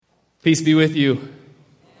Peace be with you.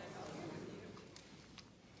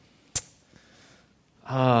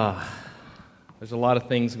 There's a lot of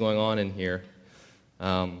things going on in here,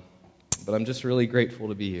 but I'm just really grateful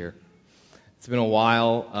to be here. It's been a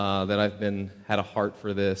while that I've had a heart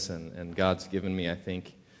for this, and God's given me, I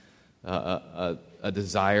think, a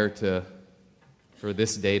desire for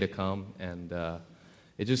this day to come, and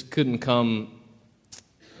it just couldn't come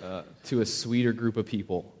to a sweeter group of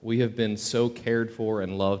people. We have been so cared for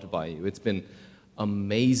and loved by you. It's been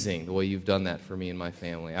amazing the way you've done that for me and my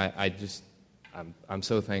family. I'm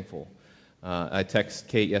so thankful. I texted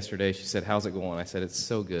Kate yesterday. She said, "How's it going?" I said, "It's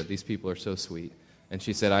so good. These people are so sweet." And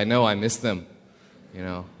she said, "I know, I miss them."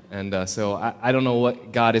 And so I don't know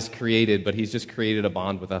what God has created, but He's just created a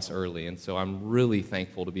bond with us early. And so I'm really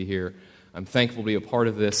thankful to be here. I'm thankful to be a part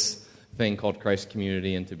of this thing called Christ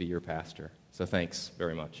Community and to be your pastor. So thanks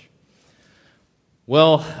very much.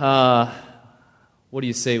 Well, what do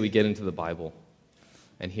you say we get into the Bible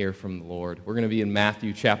and hear from the Lord? We're going to be in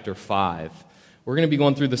Matthew chapter 5. We're going to be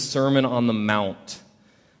going through the Sermon on the Mount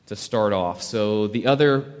to start off. So the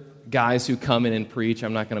other guys who come in and preach,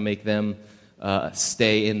 I'm not going to make them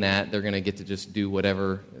stay in that. They're going to get to just do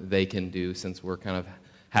whatever they can do since we're kind of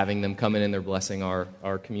having them come in and they're blessing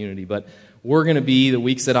our community. But we're going to be, the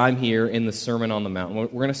weeks that I'm here, in the Sermon on the Mount. We're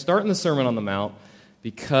going to start in the Sermon on the Mount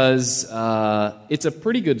because it's a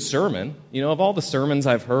pretty good sermon. You know, of all the sermons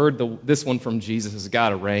I've heard, this one from Jesus has got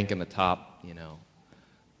to rank in the top,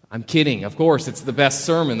 I'm kidding. Of course, it's the best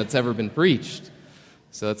sermon that's ever been preached.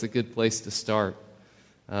 So it's a good place to start.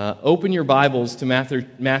 Open your Bibles to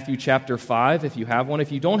Matthew chapter 5 if you have one.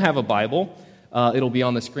 If you don't have a Bible, it'll be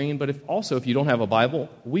on the screen. But if you don't have a Bible,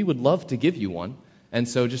 we would love to give you one. And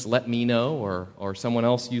so just let me know, or someone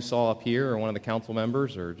else you saw up here, or one of the council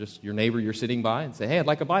members, or just your neighbor you're sitting by, and say, "Hey, I'd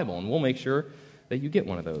like a Bible," and we'll make sure that you get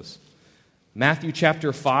one of those. Matthew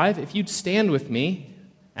chapter 5, if you'd stand with me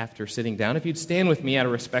after sitting down, if you'd stand with me out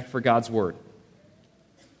of respect for God's Word.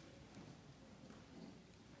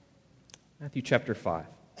 Matthew chapter 5,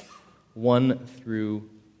 1 through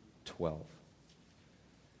 12.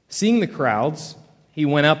 Seeing the crowds, he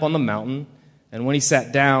went up on the mountain, and when he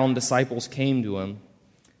sat down, disciples came to him,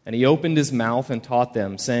 and he opened his mouth and taught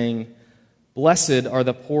them, saying, "Blessed are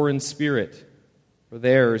the poor in spirit, for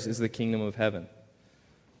theirs is the kingdom of heaven.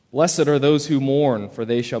 Blessed are those who mourn, for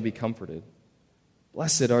they shall be comforted.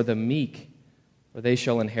 Blessed are the meek, for they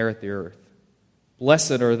shall inherit the earth.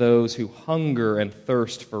 Blessed are those who hunger and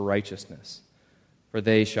thirst for righteousness, for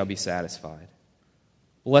they shall be satisfied.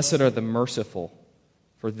 Blessed are the merciful,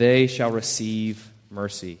 for they shall receive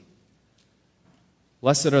mercy.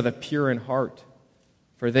 Blessed are the pure in heart,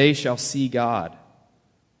 for they shall see God.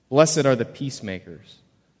 Blessed are the peacemakers,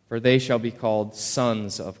 for they shall be called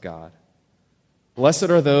sons of God. Blessed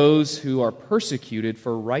are those who are persecuted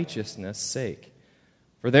for righteousness' sake,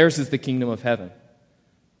 for theirs is the kingdom of heaven.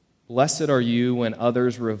 Blessed are you when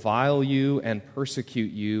others revile you and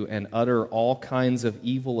persecute you and utter all kinds of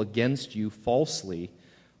evil against you falsely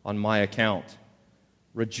on my account.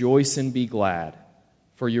 Rejoice and be glad,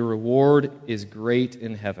 for your reward is great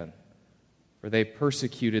in heaven, for they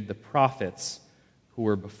persecuted the prophets who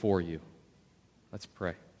were before you." Let's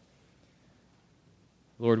pray.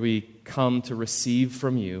 Lord, we come to receive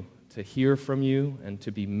from you, to hear from you, and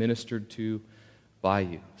to be ministered to by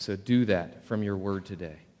you. So do that from your word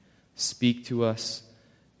today. Speak to us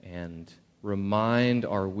and remind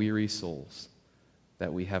our weary souls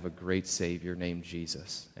that we have a great Savior named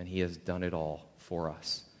Jesus, and He has done it all for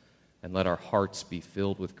us. And let our hearts be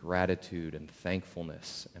filled with gratitude and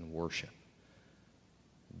thankfulness and worship.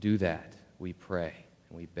 Do that, we pray,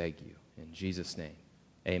 and we beg you. In Jesus' name,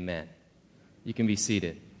 amen. You can be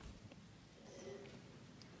seated.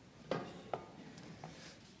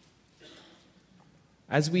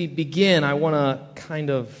 As we begin, I want to kind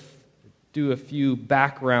of do a few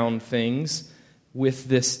background things with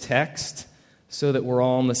this text so that we're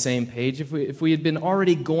all on the same page. If we had been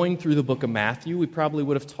already going through the book of Matthew, we probably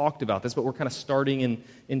would have talked about this, but we're kind of starting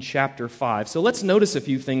in chapter 5. So let's notice a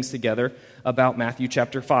few things together about Matthew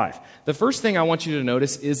chapter 5. The first thing I want you to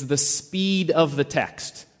notice is the speed of the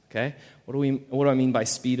text. Okay? What do I mean by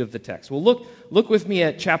speed of the text? Well, look with me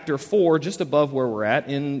at chapter 4, just above where we're at,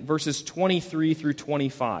 in verses 23 through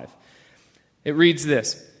 25. It reads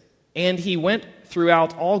this: "And he went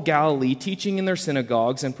throughout all Galilee, teaching in their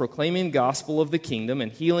synagogues and proclaiming the gospel of the kingdom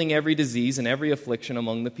and healing every disease and every affliction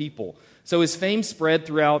among the people. So his fame spread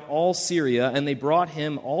throughout all Syria, and they brought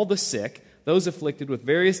him all the sick, those afflicted with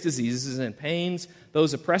various diseases and pains,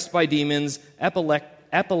 those oppressed by demons,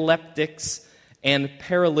 epileptics, and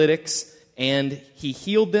paralytics, and he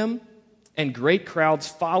healed them. And great crowds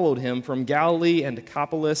followed him from Galilee and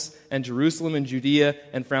Decapolis and Jerusalem and Judea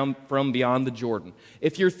and from beyond the Jordan.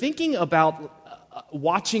 If you're thinking about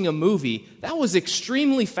watching a movie, that was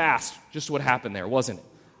extremely fast, just what happened there, wasn't it?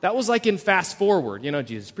 That was like in fast forward.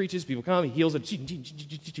 Jesus preaches, people come, he heals it.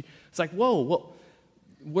 It's like, whoa,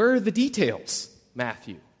 where are the details,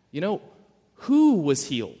 Matthew? Who was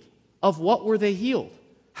healed? Of what were they healed?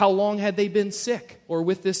 How long had they been sick or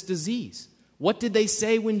with this disease? What did they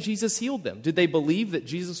say when Jesus healed them? Did they believe that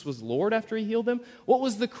Jesus was Lord after he healed them? What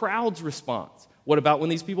was the crowd's response? What about when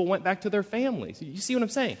these people went back to their families? You see what I'm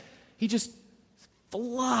saying? He just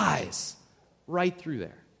flies right through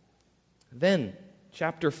there. Then,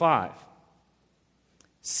 chapter 5.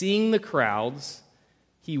 Seeing the crowds,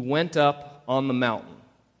 he went up on the mountain.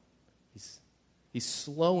 He's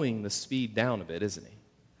slowing the speed down a bit, isn't he?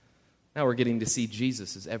 Now we're getting to see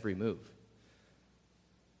Jesus' every move.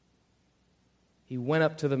 He went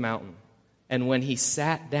up to the mountain, and when he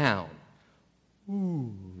sat down,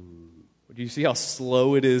 do you see how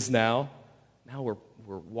slow it is now? Now we're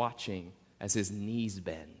watching as his knees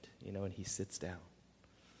bend, and he sits down.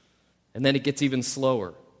 And then it gets even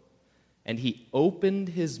slower. And he opened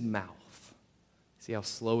his mouth. See how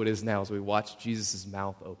slow it is now as we watch Jesus'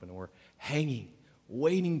 mouth open, and we're hanging,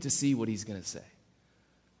 waiting to see what he's going to say.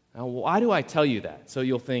 Now, why do I tell you that? So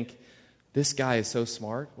you'll think, this guy is so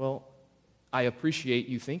smart. Well, I appreciate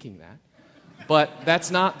you thinking that, but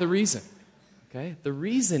that's not the reason, okay? The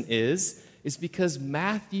reason is because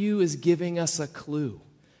Matthew is giving us a clue,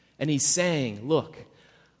 and he's saying, look,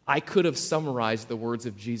 I could have summarized the words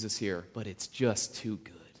of Jesus here, but it's just too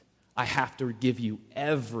good. I have to give you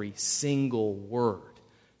every single word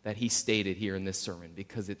that he stated here in this sermon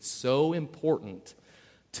because it's so important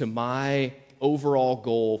to my overall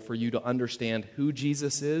goal for you to understand who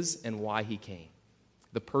Jesus is and why he came.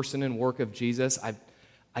 The person and work of Jesus,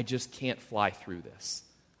 I just can't fly through this.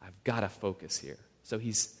 I've got to focus here. So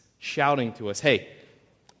he's shouting to us, hey,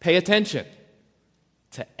 pay attention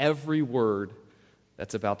to every word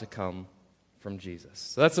that's about to come from Jesus.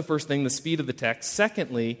 So that's the first thing, the speed of the text.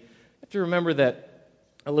 Secondly, you have to remember that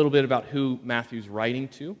a little bit about who Matthew's writing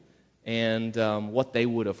to and what they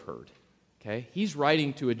would have heard. Okay? He's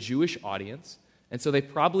writing to a Jewish audience, and so they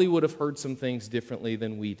probably would have heard some things differently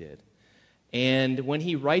than we did. And when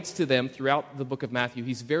he writes to them throughout the book of Matthew,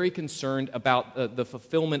 he's very concerned about the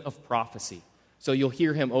fulfillment of prophecy. So you'll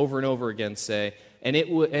hear him over and over again say, and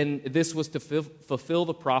this was to fulfill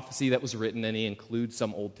the prophecy that was written, and he includes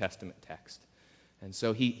some Old Testament text. And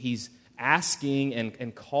so he's asking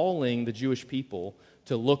and calling the Jewish people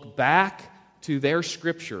to look back to their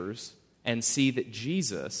scriptures and see that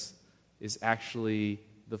Jesus is actually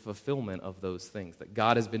the fulfillment of those things, that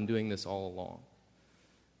God has been doing this all along.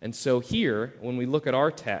 And so here, when we look at our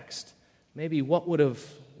text, maybe what would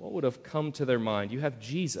have come to their mind? You have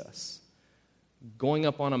Jesus going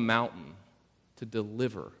up on a mountain to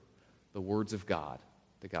deliver the words of God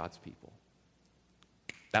to God's people.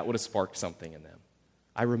 That would have sparked something in them.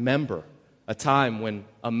 I remember a time when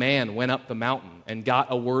a man went up the mountain and got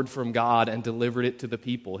a word from God and delivered it to the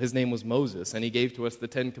people. His name was Moses, and he gave to us the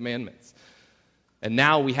 10 Commandments. And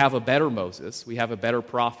now we have a better Moses, we have a better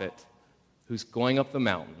prophet who's going up the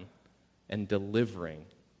mountain and delivering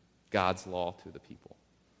God's law to the people.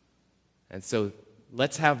 And so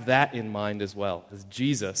let's have that in mind as well, as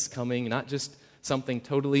Jesus coming, not just something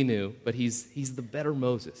totally new, but he's the better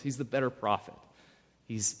Moses, he's the better prophet.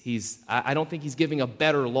 I don't think he's giving a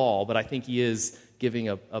better law, but I think he is giving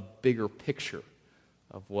a bigger picture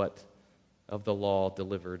of the law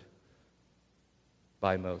delivered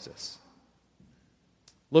by Moses.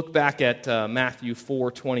 Look back at Matthew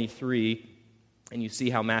 4:23, and you see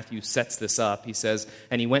how Matthew sets this up. He says,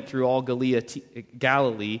 and he went through all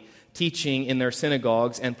Galilee, teaching in their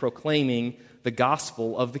synagogues and proclaiming the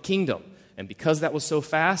gospel of the kingdom. And because that was so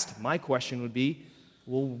fast, my question would be,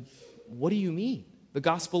 well, what do you mean? The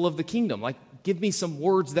gospel of the kingdom. Like, give me some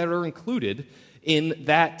words that are included in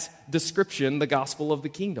that description, the gospel of the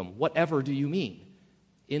kingdom. Whatever do you mean?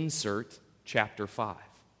 Insert chapter 5.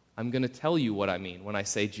 I'm going to tell you what I mean when I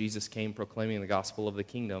say Jesus came proclaiming the gospel of the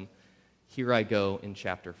kingdom. Here I go in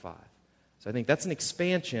chapter 5. So I think that's an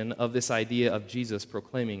expansion of this idea of Jesus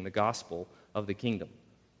proclaiming the gospel of the kingdom.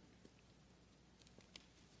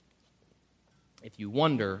 If you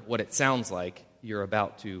wonder what it sounds like, you're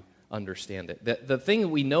about to understand it. The thing that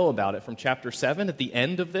we know about it from chapter 7 at the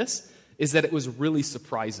end of this is that it was really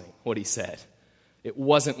surprising what he said. It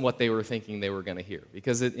wasn't what they were thinking they were going to hear.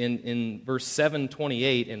 Because in verse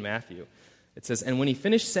 7:28 in Matthew, it says, and when he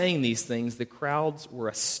finished saying these things, the crowds were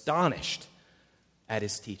astonished at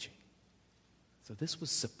his teaching. So this was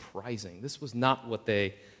surprising. This was not what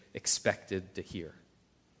they expected to hear.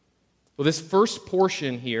 Well, this first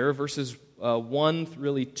portion here, verses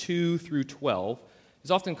 2 through 12,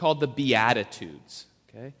 is often called the Beatitudes.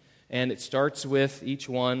 Okay? And it starts with each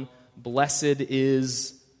one, blessed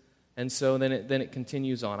is, and so then it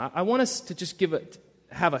continues on. I want us to just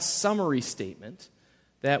have a summary statement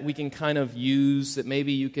that we can kind of use, that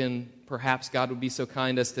maybe you can, perhaps God would be so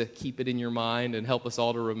kind as to keep it in your mind and help us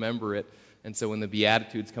all to remember it. And so when the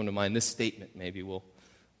Beatitudes come to mind, this statement maybe will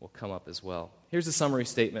come up as well. Here's a summary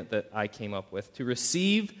statement that I came up with. To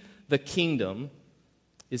receive the kingdom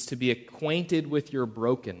is to be acquainted with your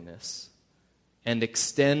brokenness and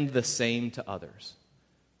extend the same to others.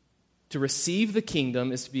 To receive the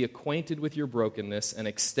kingdom is to be acquainted with your brokenness and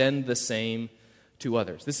extend the same to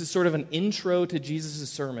others. This is sort of an intro to Jesus'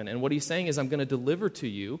 sermon. And what he's saying is, I'm going to deliver to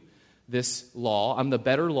you this law. I'm the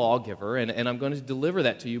better lawgiver, and I'm going to deliver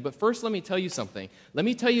that to you. But first, let me tell you something. Let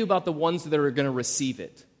me tell you about the ones that are going to receive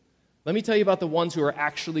it. Let me tell you about the ones who are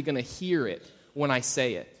actually going to hear it when I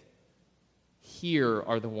say it. Here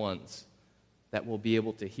are the ones that will be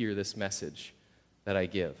able to hear this message that I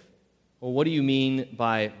give. Well, what do you mean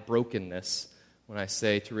by brokenness when I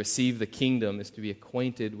say to receive the kingdom is to be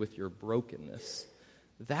acquainted with your brokenness?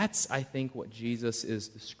 That's, I think, what Jesus is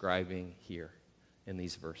describing here in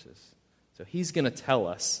these verses. So he's going to tell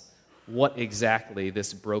us what exactly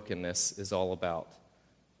this brokenness is all about.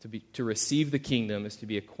 To receive the kingdom is to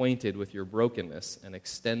be acquainted with your brokenness and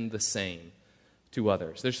extend the same to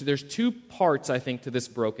others. There's two parts, I think, to this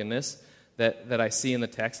brokenness that I see in the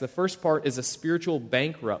text. The first part is a spiritual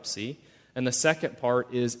bankruptcy, and the second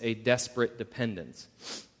part is a desperate dependence.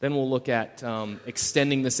 Then we'll look at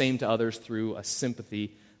extending the same to others through a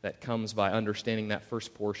sympathy that comes by understanding that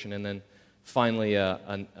first portion, and then finally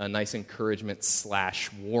a nice encouragement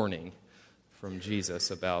 / warning from Jesus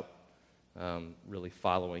about really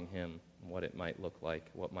following him, what it might look like,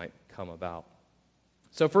 what might come about.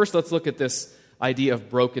 So first, let's look at this idea of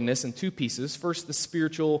brokenness in two pieces. First, the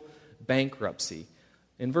spiritual bankruptcy.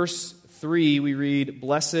 In verse 3, we read,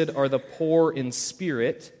 "Blessed are the poor in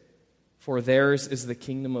spirit, for theirs is the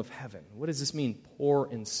kingdom of heaven." What does this mean, poor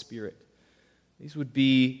in spirit? These would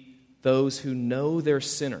be those who know they're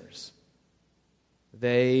sinners.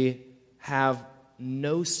 They have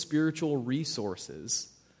no spiritual resources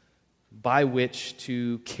by which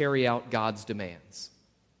to carry out God's demands.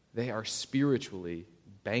 They are spiritually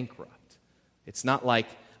bankrupt. It's not like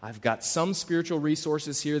I've got some spiritual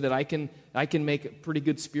resources here that I can make a pretty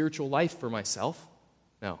good spiritual life for myself.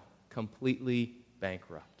 No, completely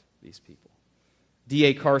bankrupt, these people.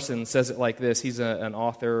 D.A. Carson says it like this. He's an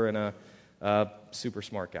author and a super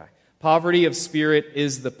smart guy. Poverty of spirit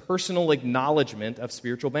is the personal acknowledgement of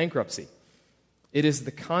spiritual bankruptcy. It is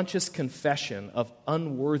the conscious confession of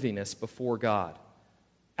unworthiness before God.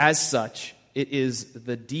 As such, it is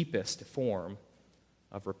the deepest form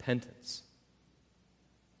of repentance.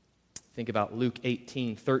 Think about Luke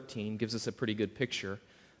 18:13 gives us a pretty good picture.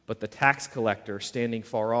 But the tax collector, standing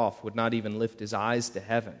far off, would not even lift his eyes to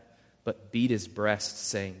heaven, but beat his breast,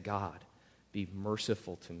 saying, "God, be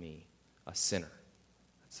merciful to me, a sinner."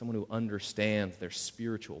 That's someone who understands their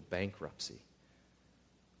spiritual bankruptcy.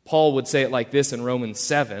 Paul would say it like this in Romans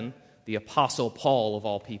 7. The Apostle Paul, of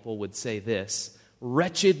all people, would say this,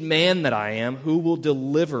 "Wretched man that I am, who will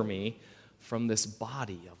deliver me from this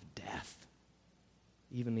body of death?"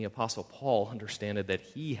 Even the Apostle Paul understood that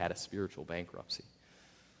he had a spiritual bankruptcy.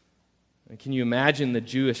 And can you imagine the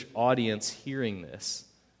Jewish audience hearing this?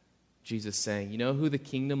 Jesus saying, you know who the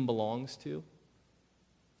kingdom belongs to?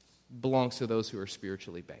 It belongs to those who are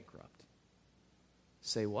spiritually bankrupt.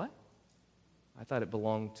 Say what? I thought it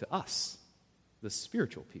belonged to us, the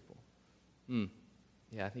spiritual people.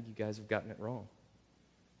 Yeah, I think you guys have gotten it wrong.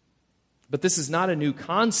 But this is not a new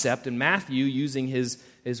concept, and Matthew, using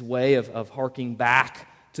his way of harking back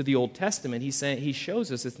to the Old Testament, he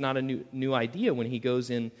shows us it's not a new idea when he goes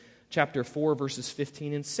in chapter 4, verses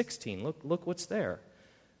 15 and 16. Look what's there.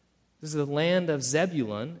 This is the land of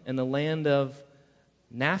Zebulun and the land of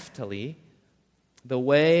Naphtali, the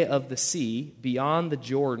way of the sea, beyond the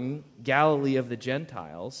Jordan, Galilee of the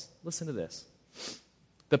Gentiles. Listen to this.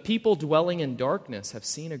 The people dwelling in darkness have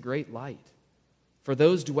seen a great light. For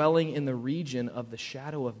those dwelling in the region of the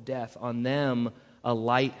shadow of death, on them a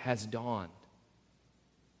light has dawned.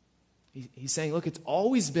 He's saying, look, it's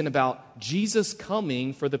always been about Jesus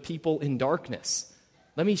coming for the people in darkness.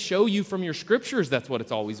 Let me show you from your scriptures that's what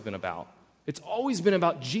it's always been about. It's always been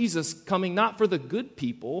about Jesus coming not for the good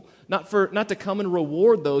people, not to come and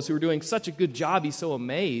reward those who are doing such a good job, he's so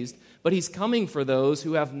amazed, but he's coming for those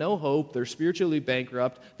who have no hope, they're spiritually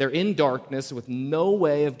bankrupt, they're in darkness with no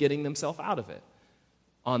way of getting themselves out of it.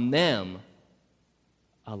 On them,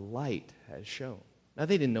 a light has shone. Now,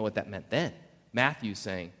 they didn't know what that meant then. Matthew's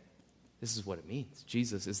saying, this is what it means.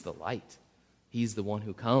 Jesus is the light. He's the one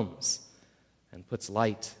who comes and puts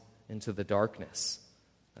light into the darkness.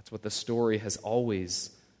 That's what the story has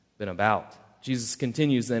always been about. Jesus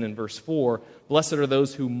continues then in verse 4, "Blessed are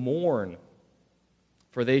those who mourn,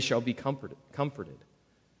 for they shall be comforted."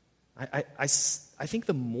 I think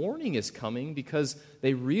the mourning is coming because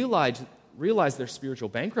they realize their spiritual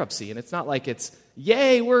bankruptcy, and it's not like it's,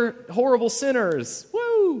 yay, we're horrible sinners,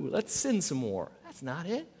 woo, let's sin some more. That's not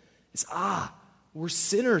it. It's, we're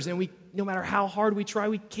sinners, and no matter how hard we try,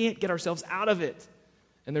 we can't get ourselves out of it.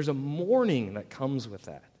 And there's a mourning that comes with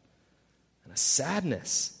that, and a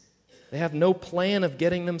sadness. They have no plan of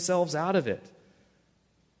getting themselves out of it.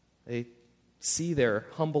 They see their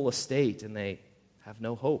humble estate, and they have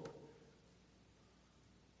no hope.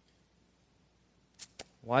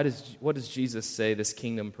 What does Jesus say this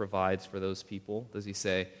kingdom provides for those people? Does he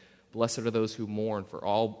say, "Blessed are those who mourn, for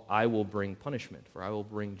I will bring punishment, for I will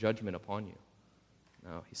bring judgment upon you"?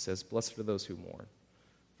 No, he says, "Blessed are those who mourn,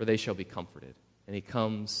 for they shall be comforted." And he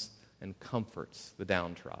comes and comforts the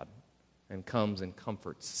downtrodden, and comes and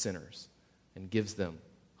comforts sinners, and gives them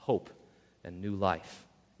hope and new life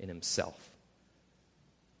in himself.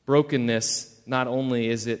 Brokenness, not only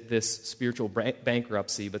is it this spiritual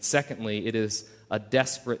bankruptcy, but secondly, it is a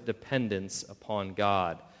desperate dependence upon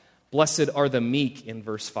God. "Blessed are the meek," in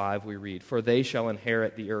verse 5 we read, "for they shall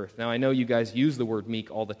inherit the earth." Now, I know you guys use the word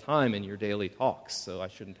meek all the time in your daily talks, so I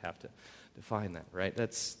shouldn't have to define that, right?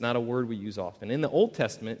 That's not a word we use often. In the Old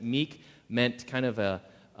Testament, meek meant kind of a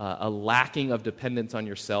lacking of dependence on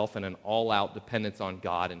yourself and an all-out dependence on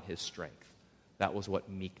God and his strength. That was what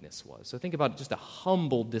meekness was. So think about just a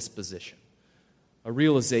humble disposition, a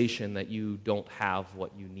realization that you don't have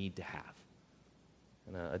what you need to have,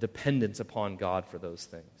 and a dependence upon God for those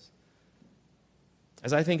things.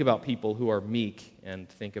 As I think about people who are meek and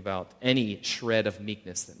think about any shred of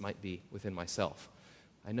meekness that might be within myself,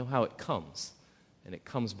 I know how it comes, and it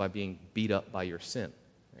comes by being beat up by your sin.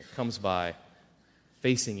 It comes by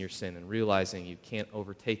facing your sin and realizing you can't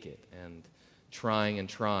overtake it, and trying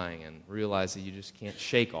and realize that you just can't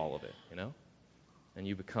shake all of it, and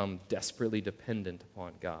you become desperately dependent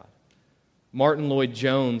upon God. Martin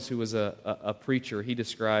Lloyd-Jones, who was a preacher, he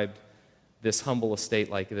described this humble estate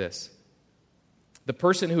like this: "The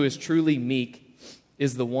person who is truly meek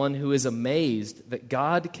is the one who is amazed that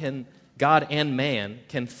God and man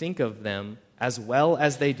can think of them as well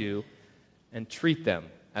as they do and treat them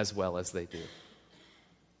as well as they do."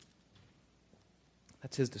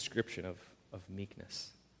 That's his description of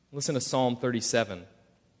meekness. Listen to Psalm 37.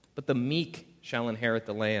 "But the meek shall inherit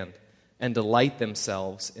the land and delight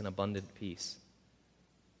themselves in abundant peace."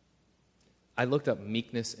 I looked up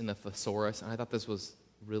meekness in the thesaurus, and I thought this was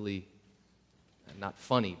really not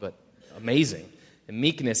funny, but amazing. And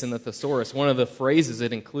meekness in the thesaurus, one of the phrases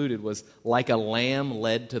it included was, "like a lamb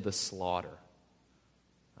led to the slaughter."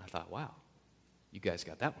 I thought, wow, you guys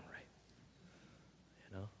got that one right.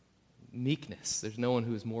 Meekness. There's no one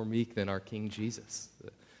who is more meek than our King Jesus.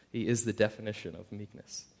 He is the definition of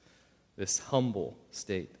meekness, this humble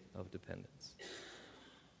state of dependence.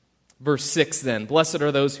 Verse 6 then, "Blessed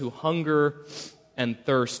are those who hunger and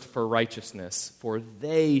thirst for righteousness, for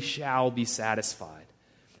they shall be satisfied."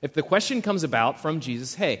 If the question comes about from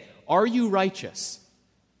Jesus, hey, are you righteous?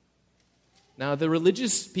 Now, the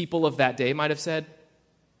religious people of that day might have said,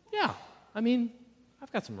 yeah,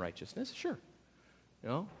 I've got some righteousness, sure.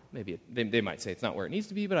 Maybe they might say it's not where it needs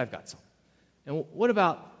to be, but I've got some. And what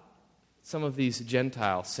about some of these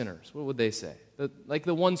Gentile sinners? What would they say? Like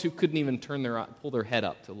the ones who couldn't even pull their head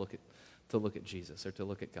up to look at Jesus or to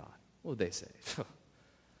look at God. What would they say?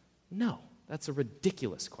 No, that's a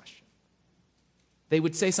ridiculous question. They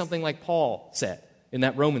would say something like Paul said in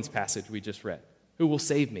that Romans passage we just read: "Who will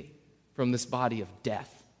save me from this body of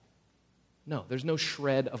death?" No, there's no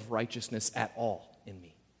shred of righteousness at all in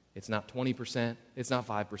me. It's not 20%, it's not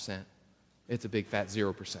 5%, it's a big fat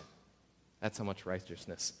 0%. That's how much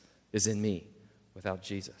righteousness is in me without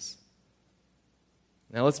Jesus.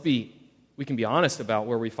 Now we can be honest about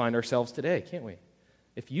where we find ourselves today, can't we?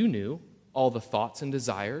 If you knew all the thoughts and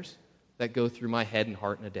desires that go through my head and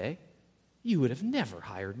heart in a day, you would have never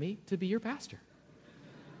hired me to be your pastor.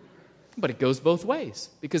 But it goes both ways,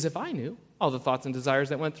 because if I knew all the thoughts and desires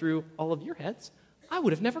that went through all of your heads, I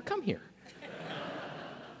would have never come here.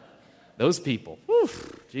 Those people,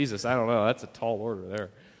 Jesus, I don't know, that's a tall order there,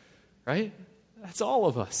 right? That's all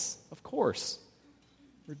of us, of course.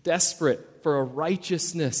 We're desperate for a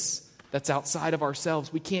righteousness that's outside of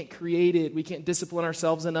ourselves. We can't create it. We can't discipline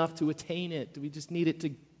ourselves enough to attain it. We just need it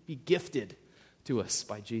to be gifted to us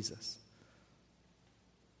by Jesus.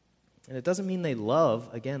 And it doesn't mean they love,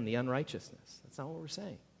 again, the unrighteousness. That's not what we're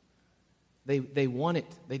saying. They want it.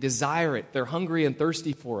 They desire it. They're hungry and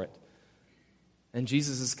thirsty for it. And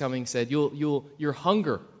Jesus is coming, said, your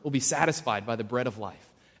hunger will be satisfied by the bread of life,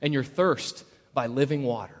 and your thirst by living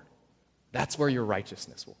water. That's where your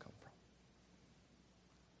righteousness will come from.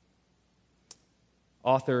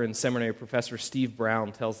 Author and seminary professor Steve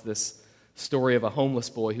Brown tells this story of a homeless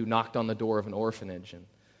boy who knocked on the door of an orphanage. And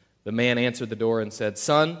the man answered the door and said,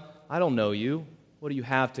 "Son, I don't know you. What do you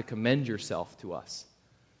have to commend yourself to us?"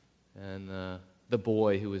 And the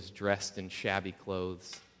boy, who was dressed in shabby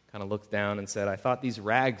clothes, kind of looked down and said, "I thought these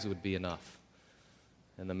rags would be enough."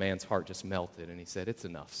 And the man's heart just melted, and he said, "It's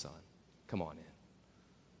enough, son. Come on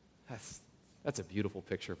in." That's a beautiful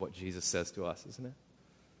picture of what Jesus says to us, isn't it?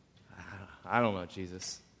 I don't know,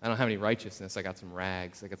 Jesus. I don't have any righteousness. I got some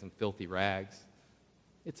rags. I got some filthy rags.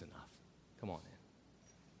 It's enough. Come on in.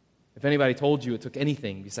 If anybody told you it took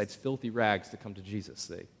anything besides filthy rags to come to Jesus,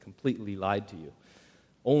 they completely lied to you.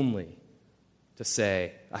 Only to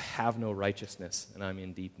say, "I have no righteousness and I'm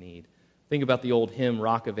in deep need." Think about the old hymn,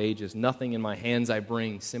 Rock of Ages. "Nothing in my hands I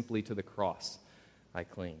bring, simply to the cross I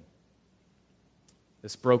cling."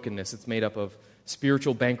 This brokenness, it's made up of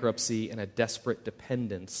spiritual bankruptcy and a desperate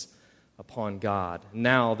dependence upon God.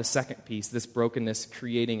 Now, the second piece, this brokenness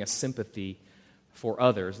creating a sympathy for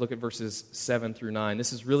others. Look at verses 7 through 9.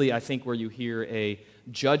 This is really, I think, where you hear a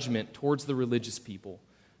judgment towards the religious people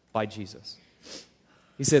by Jesus.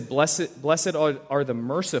 He said, Blessed are the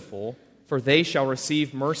merciful, for they shall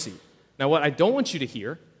receive mercy. Now, what I don't want you to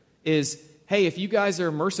hear is, hey, if you guys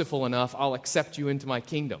are merciful enough, I'll accept you into my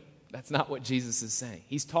kingdom. That's not what Jesus is saying.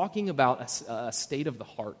 He's talking about a state of the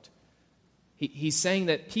heart. He's saying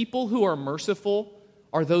that people who are merciful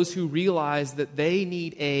are those who realize that they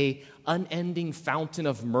need an unending fountain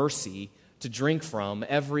of mercy to drink from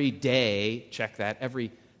every day. Check that,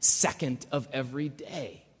 every second of every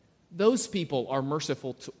day. Those people are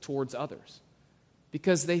merciful towards others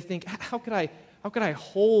because they think, how could I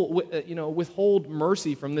withhold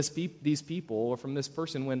mercy from these people or from this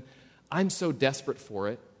person when I'm so desperate for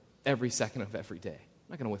it every second of every day? I'm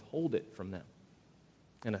not going to withhold it from them.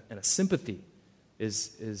 And a sympathy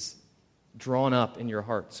is drawn up in your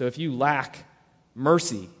heart. So if you lack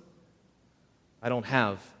mercy, I don't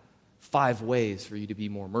have 5 ways for you to be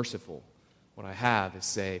more merciful. What I have is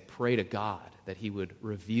say, pray to God that He would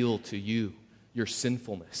reveal to you your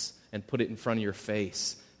sinfulness and put it in front of your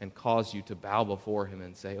face and cause you to bow before Him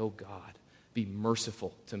and say, "Oh God, be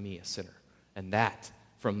merciful to me, a sinner." And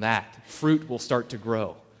from that, fruit will start to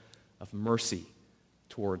grow of mercy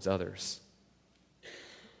towards others.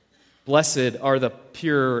 Blessed are the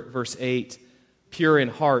pure, verse 8, pure in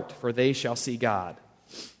heart, for they shall see God.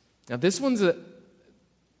 Now this one's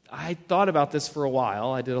I thought about this for a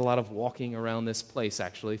while. I did a lot of walking around this place,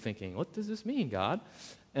 actually, thinking, what does this mean, God?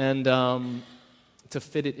 And to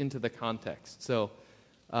fit it into the context. So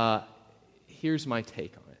here's my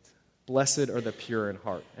take on it. Blessed are the pure in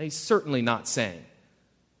heart. And He's certainly not saying,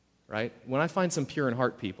 right? When I find some pure in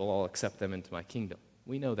heart people, I'll accept them into my kingdom.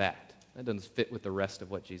 We know that. That doesn't fit with the rest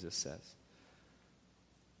of what Jesus says.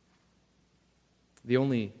 The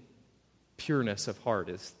only pureness of heart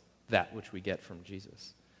is that which we get from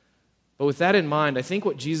Jesus. But with that in mind, I think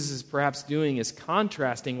what Jesus is perhaps doing is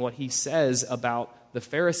contrasting what He says about the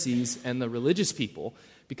Pharisees and the religious people,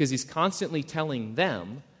 because He's constantly telling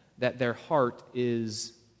them that their heart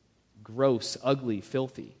is gross, ugly,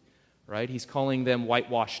 filthy. Right? He's calling them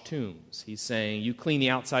whitewashed tombs. He's saying, you clean the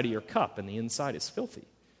outside of your cup and the inside is filthy.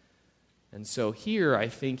 And so here I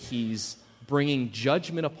think He's bringing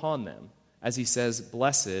judgment upon them as He says,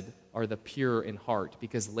 blessed are the pure in heart,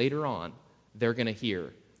 because later on they're going to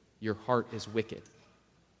hear, your heart is wicked.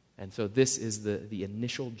 And so this is the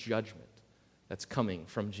initial judgment that's coming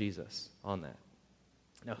from Jesus on that.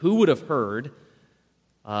 Now, who would have heard,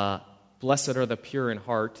 blessed are the pure in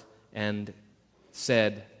heart, and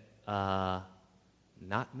said,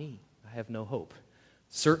 not me, I have no hope?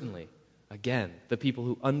 Certainly, again, the people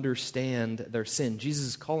who understand their sin. Jesus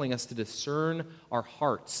is calling us to discern our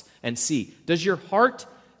hearts and see, does your heart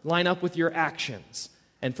line up with your actions?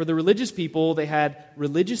 And for the religious people, they had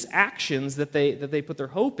religious actions that they put their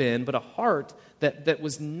hope in, but a heart that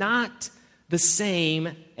was not the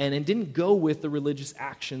same and it didn't go with the religious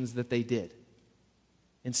actions that they did.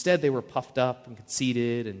 Instead, they were puffed up and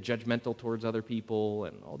conceited and judgmental towards other people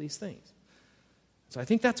and all these things. So I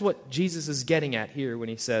think that's what Jesus is getting at here when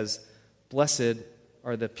He says, blessed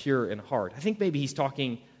are the pure in heart. I think maybe He's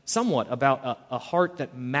talking somewhat about a heart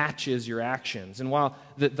that matches your actions. And while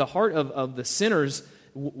the heart of the sinners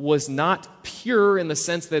was not pure in the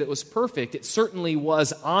sense that it was perfect, it certainly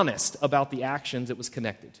was honest about the actions it was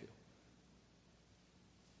connected to.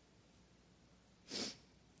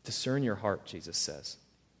 Discern your heart, Jesus says.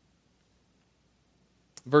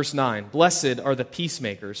 Verse 9, blessed are the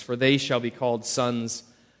peacemakers, for they shall be called sons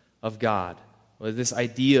of God. Well, this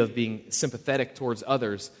idea of being sympathetic towards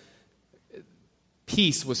others,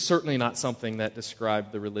 peace was certainly not something that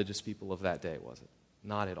described the religious people of that day, was it?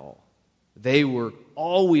 Not at all. They were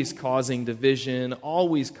always causing division,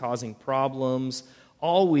 always causing problems,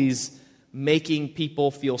 always making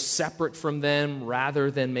people feel separate from them rather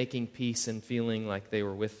than making peace and feeling like they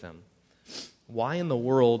were with them. Why in the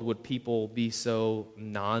world would people be so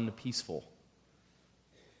non-peaceful?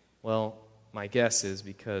 Well, my guess is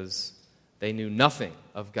because they knew nothing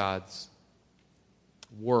of God's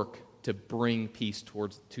work to bring peace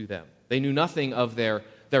to them. They knew nothing of their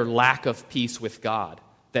lack of peace with God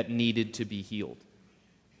that needed to be healed.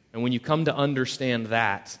 And when you come to understand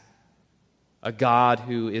that, a God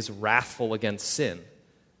who is wrathful against sin,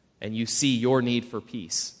 and you see your need for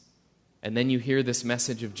peace, and then you hear this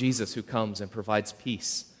message of Jesus who comes and provides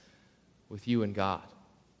peace with you and God,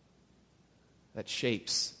 that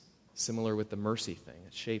shapes, similar with the mercy thing,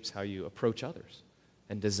 it shapes how you approach others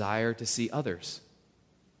and desire to see others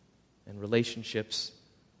and relationships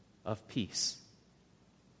of peace.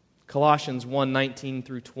 Colossians 1:19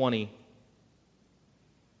 through 20,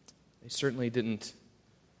 they certainly didn't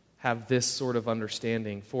have this sort of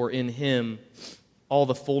understanding. For in him all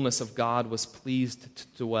the fullness of God was pleased to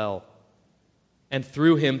dwell, and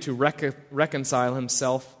through him to reconcile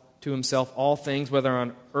to himself all things, whether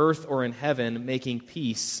on earth or in heaven, making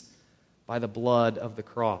peace by the blood of the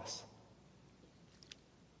cross.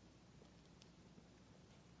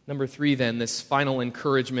 Number 3, then, this final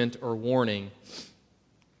encouragement or warning.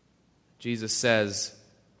 Jesus says,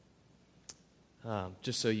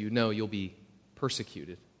 just so you know, you'll be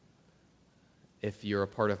persecuted if you're a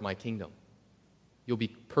part of my kingdom. You'll be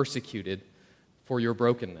persecuted for your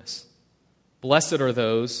brokenness. Blessed are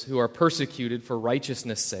those who are persecuted for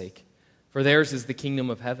righteousness' sake, for theirs is the kingdom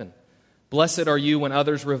of heaven. Blessed are you when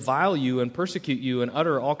others revile you and persecute you and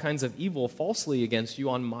utter all kinds of evil falsely against you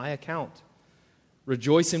on my account.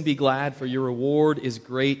 Rejoice and be glad, for your reward is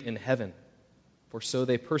great in heaven, for so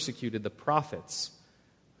they persecuted the prophets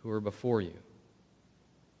who were before you.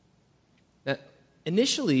 Now,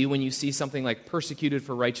 initially, when you see something like persecuted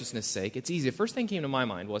for righteousness' sake, it's easy. The first thing came to my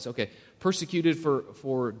mind was, okay, persecuted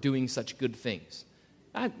for doing such good things.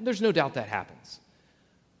 There's no doubt that happens.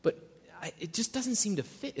 But it just doesn't seem to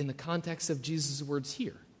fit in the context of Jesus' words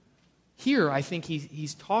here. Here, I think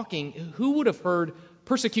he's talking, who would have heard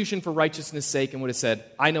persecution for righteousness' sake and would have said,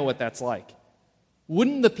 I know what that's like?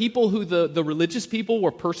 Wouldn't the people who the religious people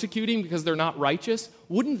were persecuting because they're not righteous,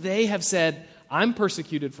 wouldn't they have said, I'm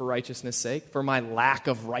persecuted for righteousness' sake, for my lack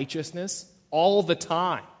of righteousness, all the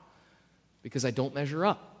time, because I don't measure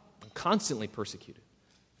up. I'm constantly persecuted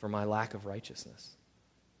for my lack of righteousness.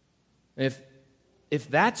 And if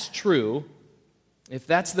that's true, if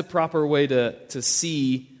that's the proper way to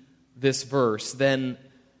see this verse, then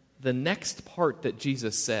the next part that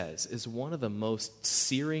Jesus says is one of the most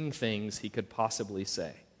searing things he could possibly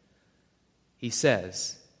say. He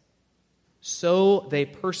says, so they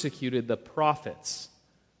persecuted the prophets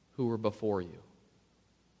who were before you.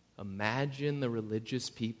 Imagine the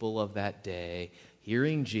religious people of that day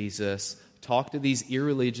hearing Jesus talk to these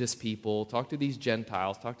irreligious people, talk to these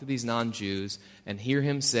Gentiles, talk to these non-Jews, and hear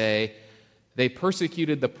him say, they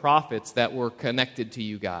persecuted the prophets that were connected to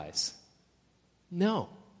you guys. No.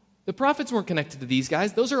 The prophets weren't connected to these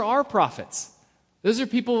guys. Those are our prophets. Those are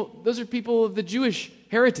people of the Jewish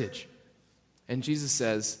heritage. And Jesus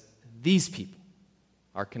says, these people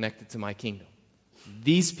are connected to my kingdom.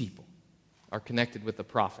 These people are connected with the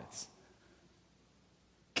prophets.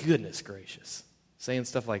 Goodness gracious. Saying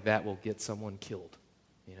stuff like that will get someone killed,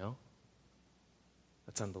 you know?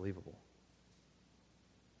 That's unbelievable.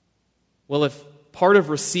 Well, if part of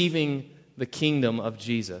receiving the kingdom of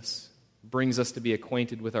Jesus brings us to be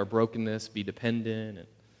acquainted with our brokenness, be dependent, and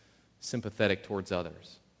sympathetic towards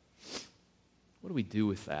others, what do we do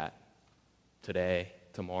with that today,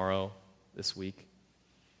 tomorrow, this week?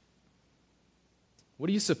 What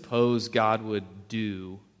do you suppose God would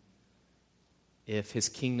do if his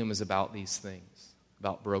kingdom is about these things,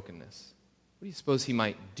 about brokenness? What do you suppose he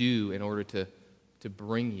might do in order to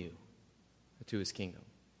bring you to his kingdom?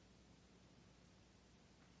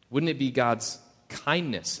 Wouldn't it be God's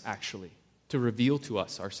kindness, actually, to reveal to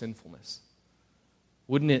us our sinfulness?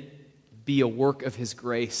 Wouldn't it be a work of his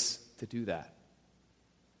grace to do that?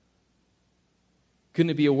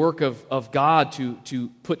 Couldn't it be a work of God to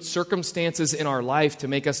put circumstances in our life to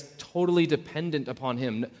make us totally dependent upon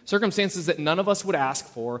Him? Circumstances that none of us would ask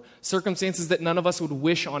for, circumstances that none of us would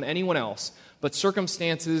wish on anyone else, but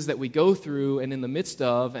circumstances that we go through and in the midst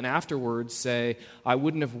of and afterwards say, I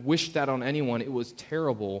wouldn't have wished that on anyone. It was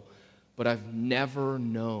terrible, but I've never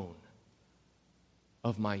known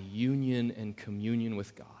of my union and communion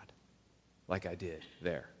with God like I did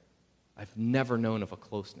there. I've never known of a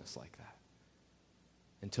closeness like that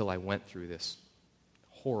until I went through this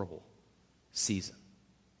horrible season.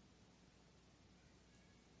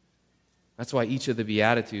 That's why each of the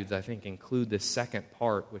Beatitudes, I think, include this second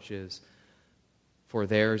part, which is, for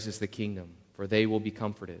theirs is the kingdom, for they will be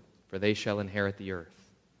comforted, for they shall inherit the earth.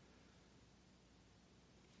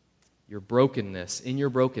 In your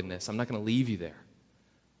brokenness, I'm not going to leave you there.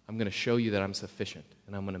 I'm going to show you that I'm sufficient,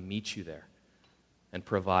 and I'm going to meet you there and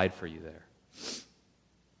provide for you there.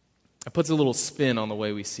 It puts a little spin on the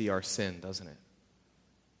way we see our sin, doesn't it?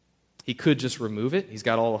 He could just remove it. He's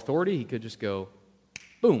got all authority. He could just go,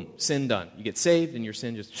 boom, sin done. You get saved and your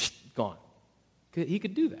sin just gone. He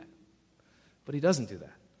could do that. But he doesn't do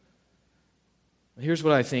that. Here's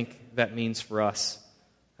what I think that means for us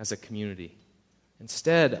as a community.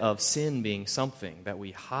 Instead of sin being something that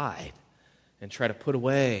we hide and try to put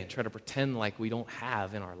away and try to pretend like we don't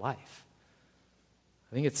have in our life,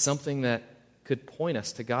 I think it's something that could point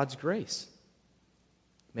us to God's grace.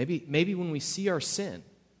 Maybe when we see our sin,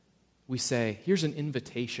 we say, here's an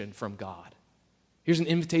invitation from God. Here's an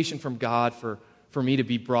invitation from God for me to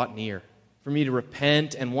be brought near, for me to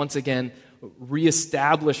repent and once again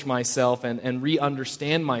reestablish myself and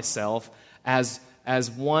re-understand myself as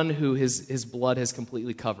one who his blood has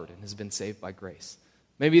completely covered and has been saved by grace.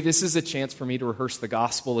 Maybe this is a chance for me to rehearse the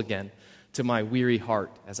gospel again to my weary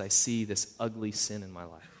heart as I see this ugly sin in my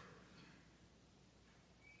life.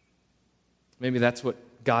 Maybe that's what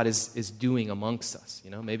God is doing amongst us.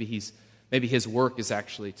 You know, maybe His work is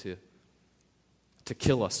actually to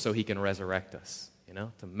kill us so He can resurrect us. You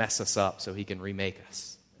know, to mess us up so He can remake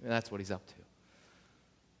us. Maybe that's what He's up to.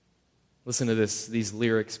 Listen to these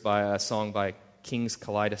lyrics by a song by King's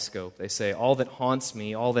Kaleidoscope. They say, all that haunts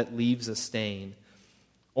me, all that leaves a stain,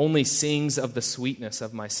 only sings of the sweetness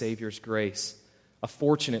of my Savior's grace, a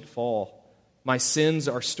fortunate fall. My sins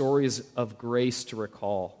are stories of grace to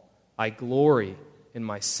recall. I glory in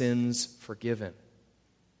my sins forgiven.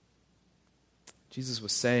 Jesus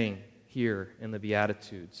was saying here in the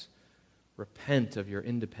Beatitudes, repent of your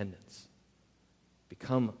independence.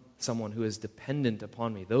 Become someone who is dependent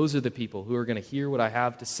upon me. Those are the people who are going to hear what I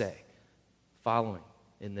have to say following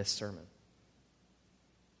in this sermon.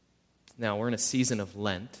 Now, we're in a season of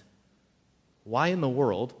Lent. Why in the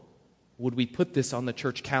world would we put this on the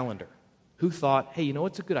church calendar? Who thought, hey, you know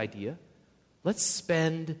what's a good idea? Let's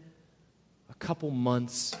spend a couple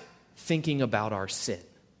months thinking about our sin.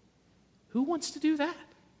 Who wants to do that?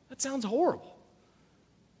 That sounds horrible.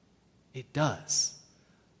 It does,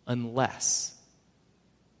 unless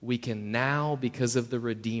we can now, because of the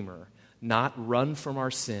Redeemer, not run from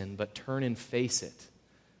our sin, but turn and face it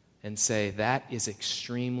and say, that is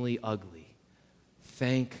extremely ugly.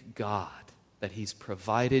 Thank God that He's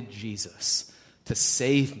provided Jesus to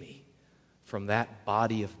save me from that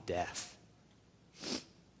body of death.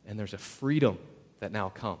 And there's a freedom that now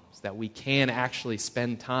comes, that we can actually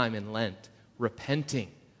spend time in Lent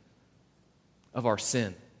repenting of our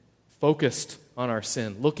sin, focused on our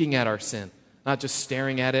sin, looking at our sin, not just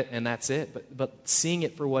staring at it and that's it, but seeing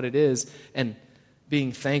it for what it is and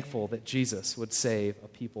being thankful that Jesus would save a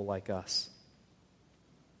people like us.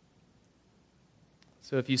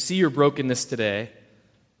 So if you see your brokenness today,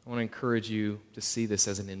 I want to encourage you to see this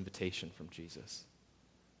as an invitation from Jesus,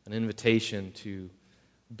 an invitation to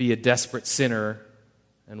be a desperate sinner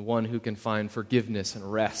and one who can find forgiveness and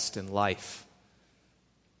rest and life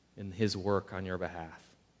in His work on your behalf.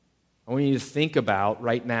 I want you to think about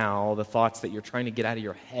right now the thoughts that you're trying to get out of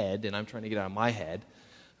your head, and I'm trying to get out of my head,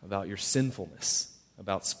 about your sinfulness,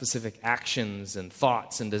 about specific actions and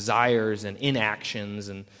thoughts and desires and inactions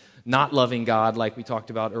and not loving God like we talked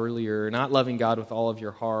about earlier, not loving God with all of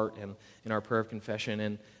your heart and in our prayer of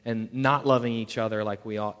confession, and not loving each other like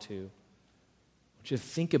we ought to. I want you to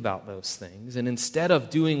think about those things, and instead of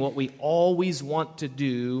doing what we always want to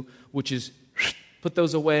do, which is put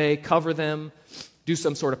those away, cover them, do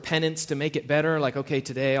some sort of penance to make it better, like, okay,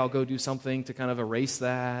 today I'll go do something to kind of erase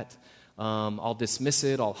that. I'll dismiss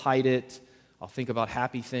it, I'll hide it, I'll think about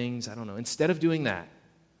happy things, I don't know. Instead of doing that,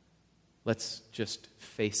 let's just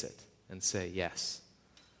face it and say, yes,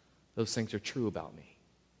 those things are true about me,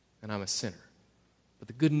 and I'm a sinner. But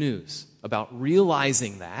the good news about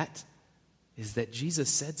realizing that is that Jesus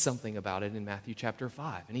said something about it in Matthew chapter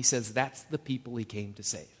 5. And he says that's the people he came to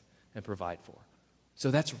save and provide for.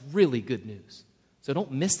 So that's really good news. So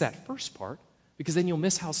don't miss that first part, because then you'll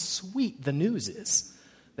miss how sweet the news is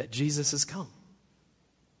that Jesus has come.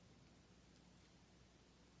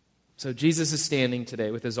 So Jesus is standing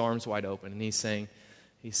today with his arms wide open, and he's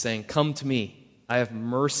saying, come to me. I have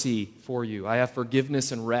mercy for you. I have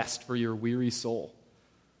forgiveness and rest for your weary soul.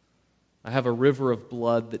 I have a river of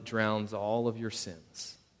blood that drowns all of your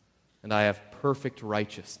sins, and I have perfect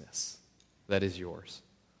righteousness that is yours.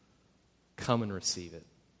 Come and receive it.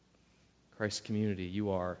 Christ community, you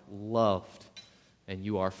are loved and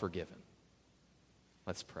you are forgiven.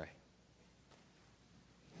 Let's pray.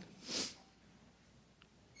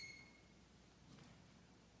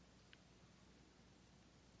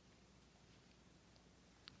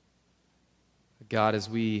 God, as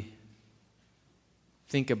we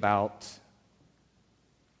think about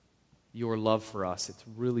your love for us, it's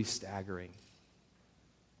really staggering.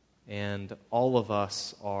 And all of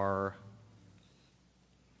us are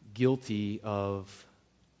guilty of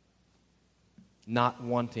not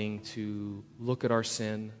wanting to look at our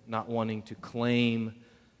sin, not wanting to claim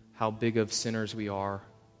how big of sinners we are,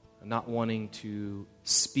 not wanting to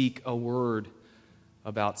speak a word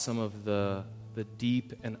about some of the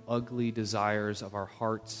deep and ugly desires of our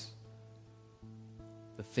hearts,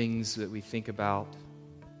 the things that we think about.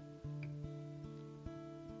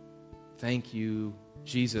 Thank you,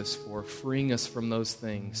 Jesus, for freeing us from those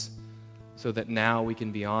things so that now we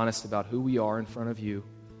can be honest about who we are in front of you,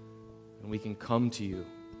 and we can come to you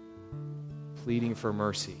pleading for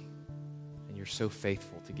mercy, and you're so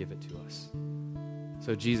faithful to give it to us.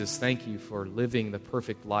 So Jesus, thank you for living the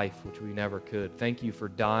perfect life which we never could. Thank you for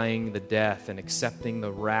dying the death and accepting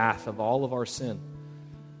the wrath of all of our sin.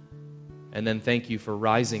 And then thank you for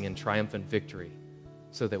rising in triumphant victory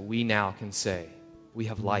so that we now can say we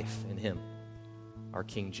have life in him, our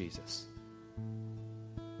King Jesus.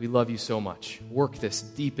 We love you so much. Work this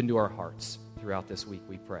deep into our hearts throughout this week,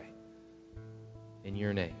 we pray. In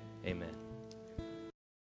your name, amen.